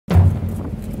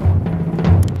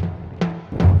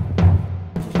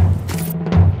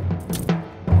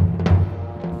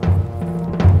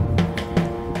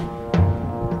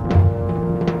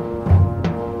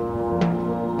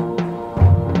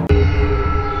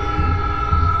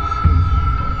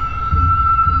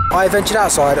I ventured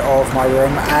outside of my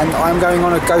room and I'm going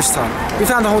on a ghost hunt. We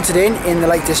found a haunted inn in the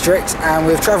Lake District and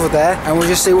we've travelled there and we'll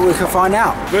just see what we can find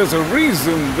out. There's a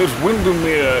reason that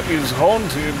Windermere is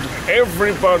haunted.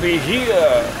 Everybody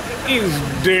here is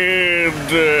dead.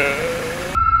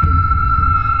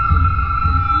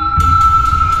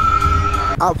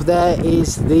 Up there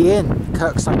is the inn,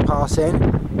 Kirkstone Pass Inn.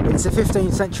 It's a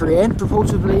 15th century inn,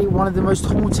 reportedly one of the most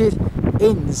haunted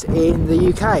inns in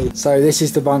the UK. So this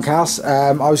is the bunkhouse.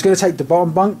 I was going to take the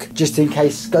bottom bunk just in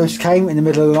case ghosts came in the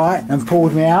middle of the night and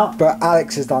pulled me out, but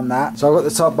Alex has done that. So I've got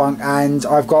the top bunk and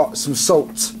I've got some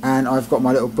salt and I've got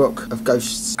my little book of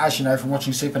ghosts. As you know from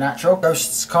watching Supernatural,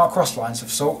 ghosts can't cross lines of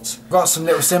salt. I've got some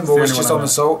little symbols just on the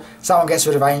salt. So that one gets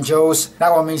rid of angels. That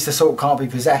one means the salt can't be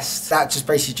possessed. That just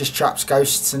basically just traps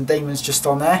ghosts and demons just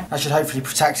on there. That should hopefully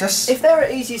protect us. If there are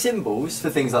easy symbols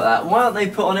for things like that, why aren't they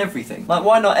put on everything? Like,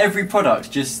 why not every product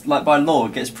just, like, by law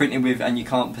gets printed with and you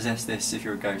can't possess this if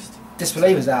you're a ghost?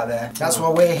 Disbelievers out there. That's why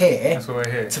we're here. That's why we're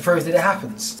here. To prove that it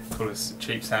happens. Call us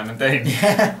cheap Sam and Dean.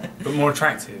 Yeah. But more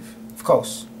attractive. Of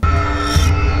course.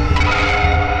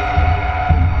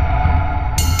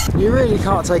 You really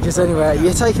can't take us anywhere.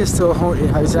 You take us to a haunted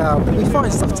hotel, we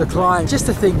find stuff to climb, just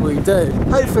a thing we do.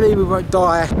 Hopefully we won't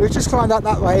die. We've just climbed up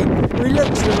that way, we look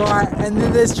to the right, and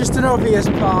then there's just an obvious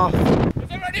path. Is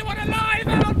there anyone alive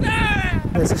out there?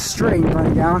 There's a stream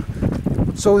running down,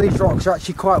 so all these rocks are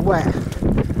actually quite wet.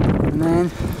 And then,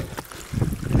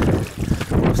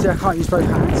 obviously I can't use both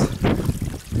hands,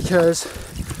 because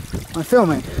I'm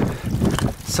filming.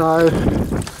 So,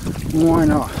 why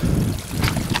not?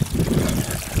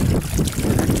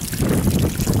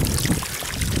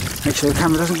 Make sure the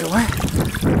camera doesn't get wet.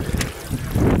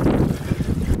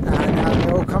 And now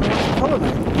they're all coming up to follow me.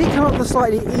 You come up the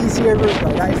slightly easier route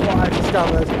though, that is what I've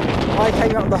discovered. I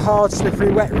came up the hard,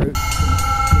 slippery, wet route.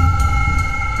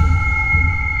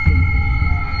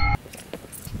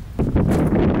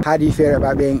 How do you feel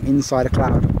about being inside a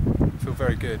cloud? I feel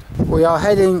very good. We are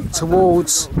heading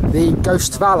towards the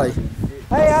Ghost Valley.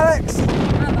 Hey Alex!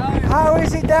 Hello! How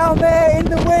is it down there in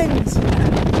the wind?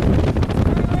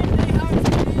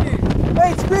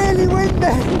 It's really windy!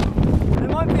 There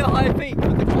might be a high peak,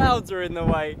 but the clouds are in the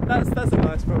way. That's a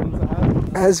nice problem to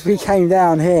have. As we came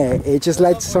down here, it just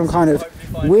led to some kind of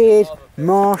weird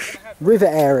marsh river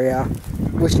area,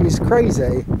 which is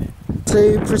crazy.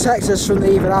 To protect us from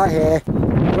the evil out here,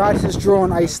 Brad has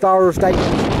drawn a Star of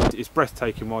David. It's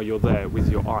breathtaking while you're there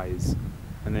with your eyes,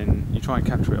 and then you try and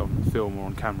capture it on film or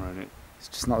on camera, and It's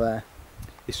just not there.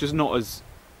 it's just not as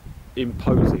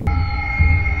imposing.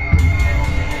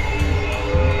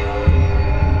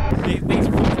 These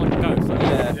are all like ghosts.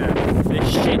 Yeah.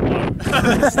 This shit though.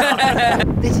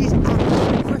 This is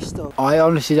absolutely crystal. I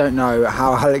honestly don't know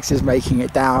how Alex is making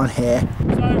it down here.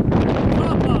 So,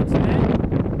 car park's there,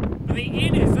 but the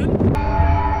inn isn't.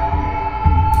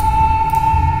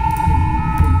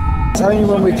 It's only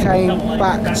when we came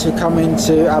back to come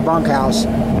into our bunkhouse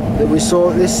that we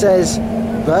saw this says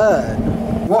burn.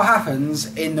 What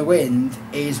happens in the wind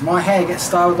is my hair gets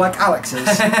styled like Alex's.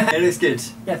 It looks good.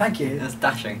 Yeah, thank you. That's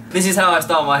dashing. This is how I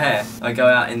style my hair. I go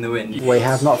out in the wind. We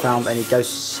have not found any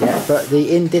ghosts yet, but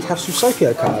the inn did have some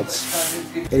Sopio cards.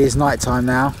 It is night time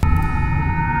now.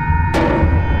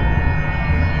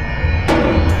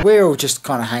 We're all just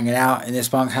kind of hanging out in this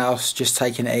bunkhouse, just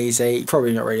taking it easy.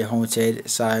 Probably not really haunted,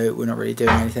 so we're not really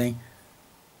doing anything.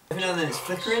 Every now and then it's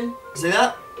flickering. See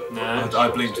that? No, I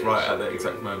blinked right at the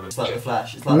exact moment. It's like a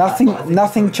flash. It's like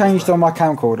Nothing changed on my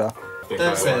camcorder.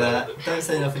 Don't say that. Don't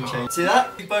say nothing changed. See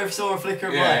that? We both saw a flicker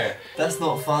of light. Yeah. That's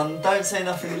not fun. Don't say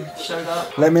nothing showed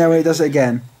up. Let me know when it does it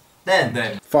again.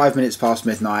 Then. 5 minutes past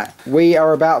midnight. We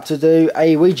are about to do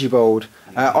a Ouija board.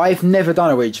 I've never done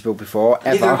a Ouija board before,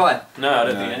 ever. Neither have I. No, I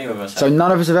don't think any of us have. So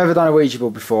none of us have ever done a Ouija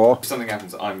board before. If something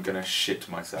happens, I'm gonna shit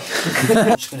myself.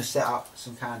 I'm just going to set up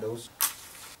some candles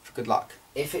for good luck.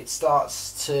 If it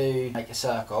starts to make a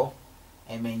circle,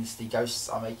 it means the ghosts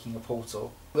are making a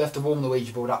portal. We have to warm the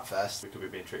Ouija board up first. We could be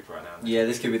being tricked right now. Yeah,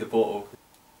 this could be the portal.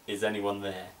 Is anyone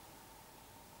there?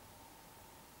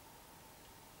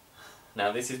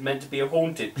 Now this is meant to be a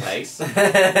haunted place.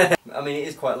 I mean, it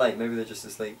is quite late. Maybe they're just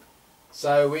asleep.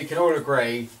 So we can all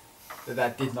agree that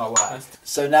that did not work.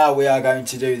 So now we are going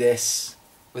to do this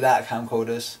without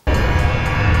camcorders.